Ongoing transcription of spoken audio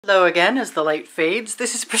Hello again as the light fades.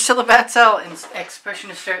 This is Priscilla Batzell in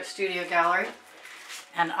Expressionist Art Studio Gallery,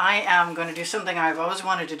 and I am going to do something I've always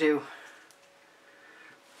wanted to do.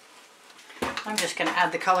 I'm just going to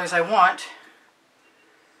add the colors I want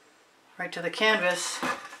right to the canvas,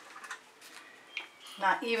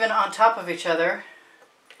 not even on top of each other,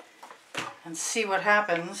 and see what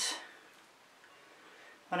happens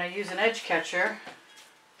when I use an edge catcher.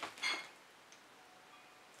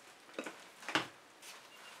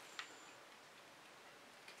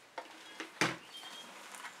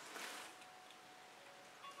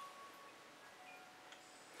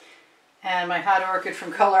 And my hot orchid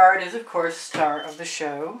from Color Art is, of course, star of the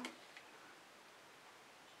show.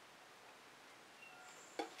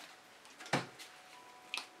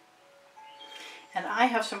 And I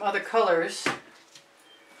have some other colors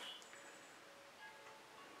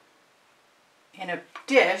in a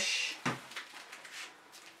dish.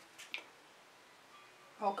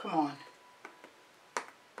 Oh, come on.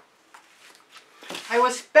 I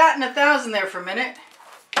was batting 1,000 there for a minute.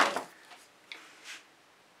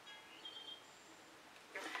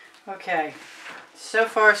 Okay, so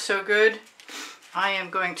far so good. I am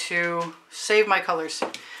going to save my colors.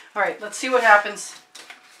 All right, let's see what happens.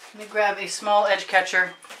 Let me grab a small edge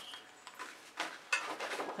catcher.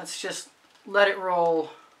 Let's just let it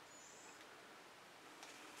roll.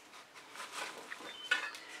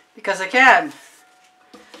 Because I can.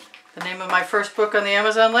 The name of my first book on the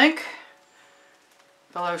Amazon link.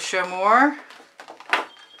 Below, show more.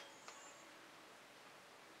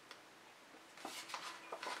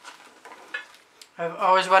 I've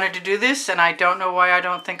always wanted to do this, and I don't know why I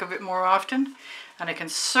don't think of it more often. And I can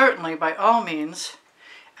certainly, by all means,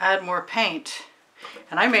 add more paint.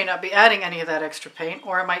 And I may not be adding any of that extra paint,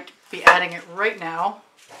 or I might be adding it right now.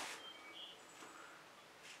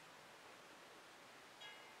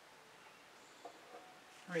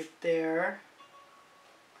 Right there.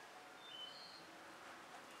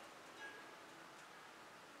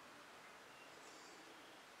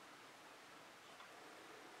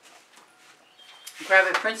 Grab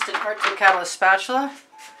a Princeton Art Tool Catalyst spatula.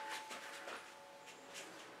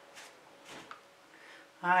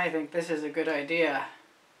 I think this is a good idea.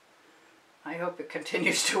 I hope it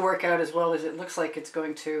continues to work out as well as it looks like it's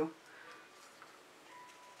going to.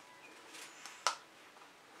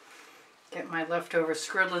 Get my leftover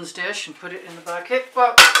Scribblin's dish and put it in the bucket.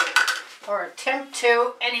 Well, or attempt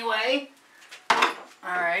to anyway.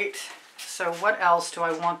 Alright, so what else do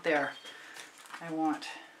I want there? I want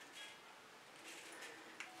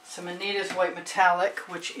some Anita's White Metallic,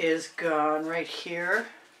 which is gone right here.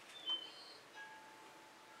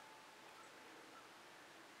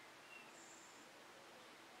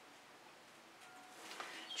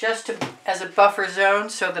 Just as a buffer zone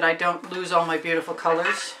so that I don't lose all my beautiful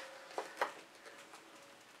colors.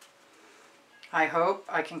 I hope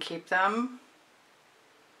I can keep them.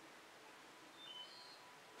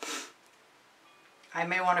 I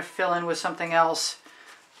may want to fill in with something else,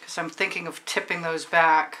 because I'm thinking of tipping those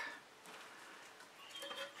back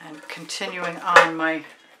and continuing on my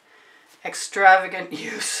extravagant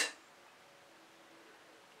use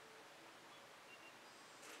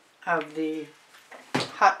of the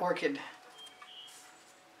hot orchid.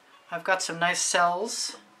 I've got some nice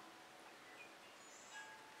cells.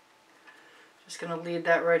 Just going to lead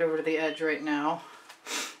that right over to the edge right now.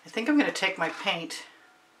 I think I'm going to take my paint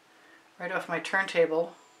right off my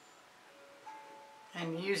turntable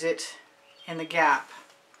and use it in the gap.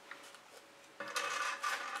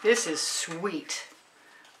 This is sweet.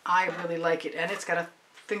 I really like it, and it's got a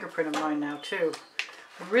fingerprint of mine now too.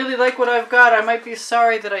 I really like what I've got. I might be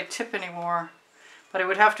sorry that I tip anymore, but I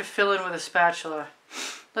would have to fill in with a spatula.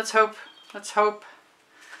 Let's hope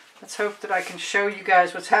that I can show you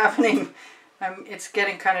guys what's happening. It's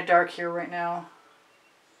getting kind of dark here right now.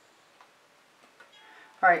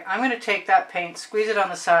 Alright, I'm going to take that paint, squeeze it on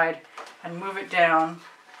the side, and move it down,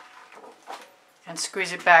 and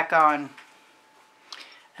squeeze it back on,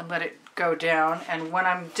 and let it go down. And when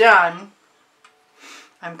I'm done,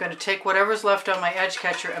 I'm going to take whatever's left on my edge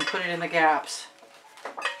catcher and put it in the gaps.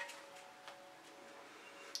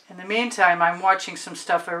 In the meantime, I'm watching some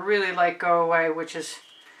stuff I really like go away, which is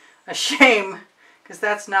a shame, because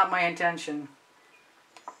that's not my intention.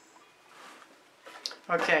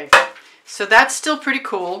 Okay. So that's still pretty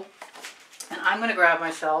cool, and I'm going to grab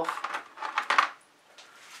myself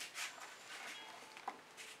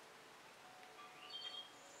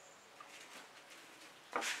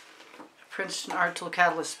a Princeton Art Tool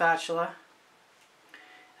Catalyst spatula,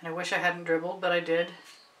 and I wish I hadn't dribbled, but I did.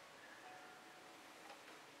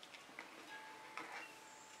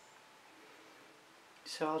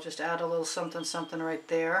 So I'll just add a little something something right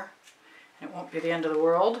there. And it won't be the end of the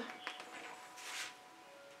world.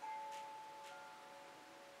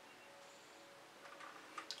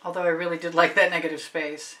 Although I really did like that negative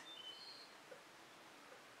space.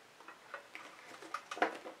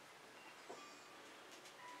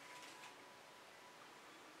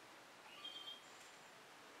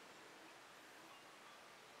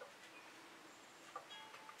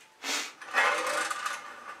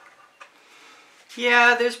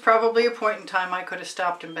 Yeah, there's probably a point in time I could have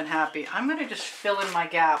stopped and been happy. I'm going to just fill in my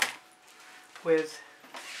gap with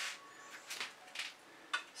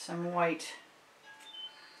some white.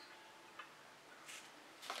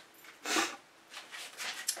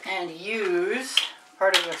 And use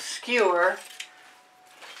part of a skewer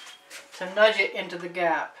to nudge it into the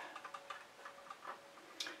gap.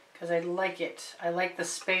 Because I like it. I like the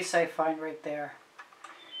space I find right there.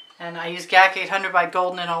 And I use GAC 800 by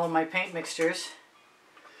Golden in all of my paint mixtures.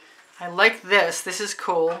 I like this. This is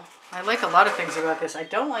cool. I like a lot of things about this. I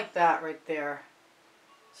don't like that right there.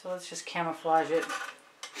 So let's just camouflage it.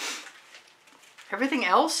 Everything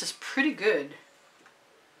else is pretty good.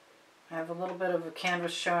 I have a little bit of a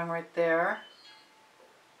canvas showing right there.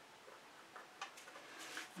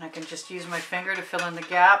 And I can just use my finger to fill in the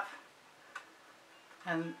gap.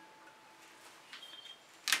 And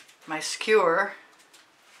my skewer.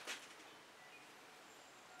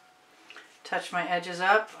 Touch my edges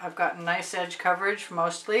up. I've got nice edge coverage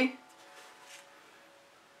mostly.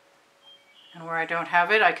 And where I don't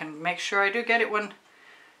have it, I can make sure I do get it when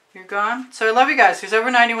you're gone. So I love you guys. There's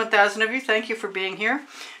over 91,000 of you. Thank you for being here.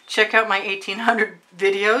 Check out my 1,800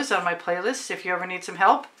 videos on my playlist if you ever need some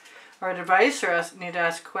help or advice or need to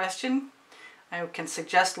ask a question. I can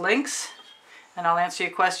suggest links and I'll answer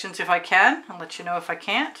your questions if I can and let you know if I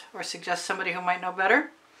can't or suggest somebody who might know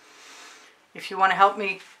better. If you want to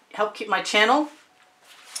help keep my channel,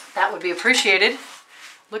 that would be appreciated.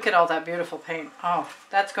 Look at all that beautiful paint. Oh,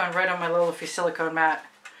 that's going right on my little silicone mat.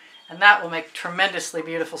 And that will make tremendously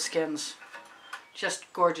beautiful skins.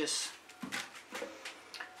 Just gorgeous.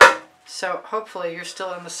 So hopefully you're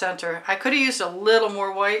still in the center. I could have used a little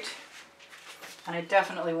more white. And I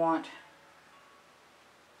definitely want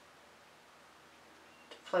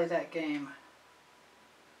to play that game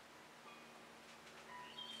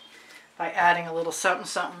by adding a little something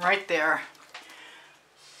something right there.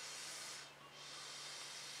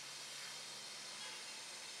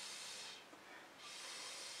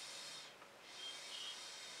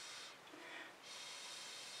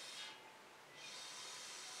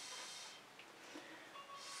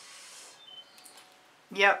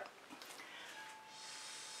 Yep.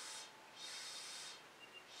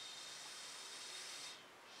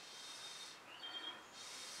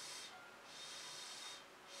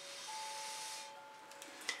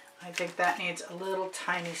 I think that needs a little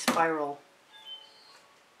tiny spiral.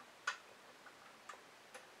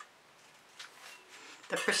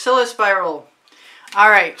 The Priscilla spiral.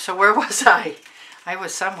 Alright, so where was I? I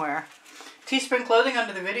was somewhere. Teespring clothing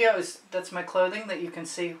under the video that's my clothing that you can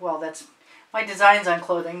see. Well, that's my designs on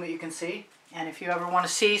clothing that you can see. And if you ever want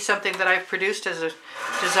to see something that I've produced as a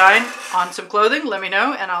design on some clothing, let me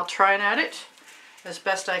know and I'll try and add it as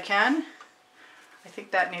best I can. I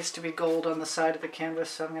think that needs to be gold on the side of the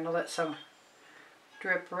canvas, so I'm going to let some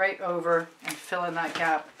drip right over and fill in that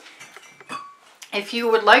gap. If you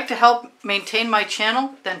would like to help maintain my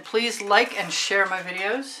channel, then please like and share my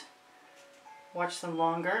videos. Watch them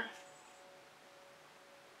longer.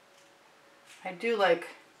 I do like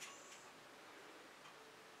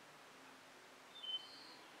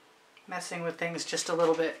messing with things just a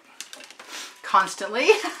little bit constantly.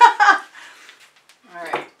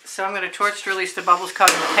 Alright, so I'm going to torch to release the bubbles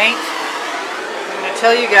causing the paint. I'm going to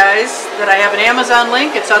tell you guys that I have an Amazon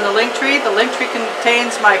link. It's on the link tree. The link tree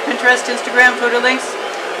contains my Pinterest, Instagram, Twitter links,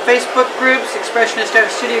 Facebook groups, Expressionist Art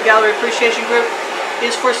Studio Gallery Appreciation Group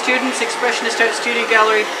is for students, Expressionist Art Studio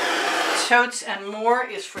Gallery totes and more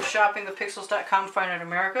is for shoppingthepixels.com Fine Art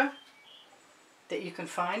America that you can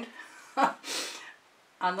find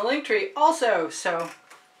on the link tree also. So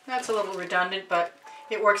that's a little redundant, but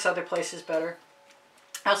it works other places better.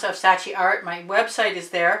 I also have Saatchi Art. My website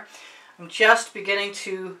is there. I'm just beginning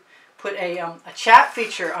to put a chat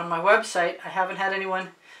feature on my website. I haven't had anyone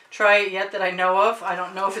try it yet that I know of. I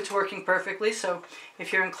don't know if it's working perfectly, so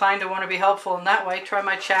if you're inclined to want to be helpful in that way, try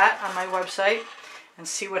my chat on my website and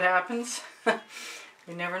see what happens.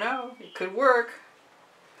 You never know. It could work.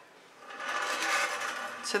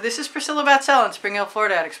 So this is Priscilla Batzell in Spring Hill,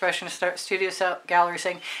 Florida at Expressionist Art Studio Gallery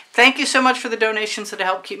saying thank you so much for the donations that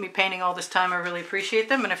help keep me painting all this time. I really appreciate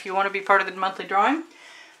them. And if you want to be part of the monthly drawing,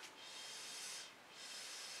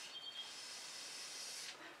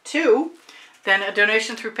 2, then a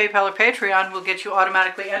donation through PayPal or Patreon will get you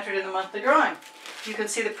automatically entered in the monthly drawing. You can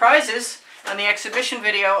see the prizes on the exhibition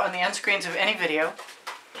video on the end screens of any video.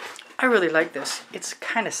 I really like this. It's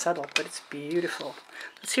kind of subtle, but it's beautiful.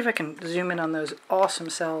 Let's see if I can zoom in on those awesome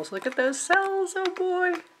cells. Look at those cells, oh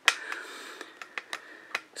boy.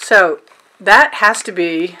 So that has to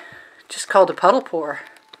be just called a puddle pour.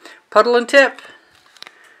 Puddle and tip.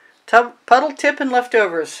 Puddle, tip, and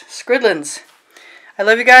leftovers. Scriddlins. I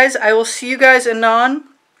love you guys. I will see you guys anon.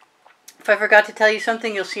 If I forgot to tell you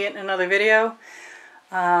something, you'll see it in another video.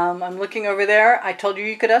 I'm looking over there. I told you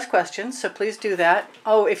you could ask questions, so please do that.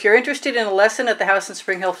 Oh, if you're interested in a lesson at the house in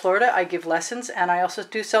Spring Hill, Florida, I give lessons, and I also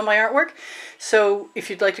do sell my artwork. So if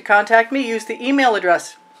you'd like to contact me, use the email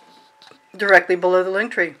address directly below the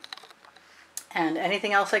link tree. And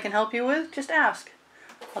anything else I can help you with, just ask.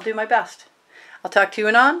 I'll do my best. I'll talk to you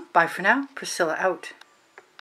anon. Bye for now. Priscilla out.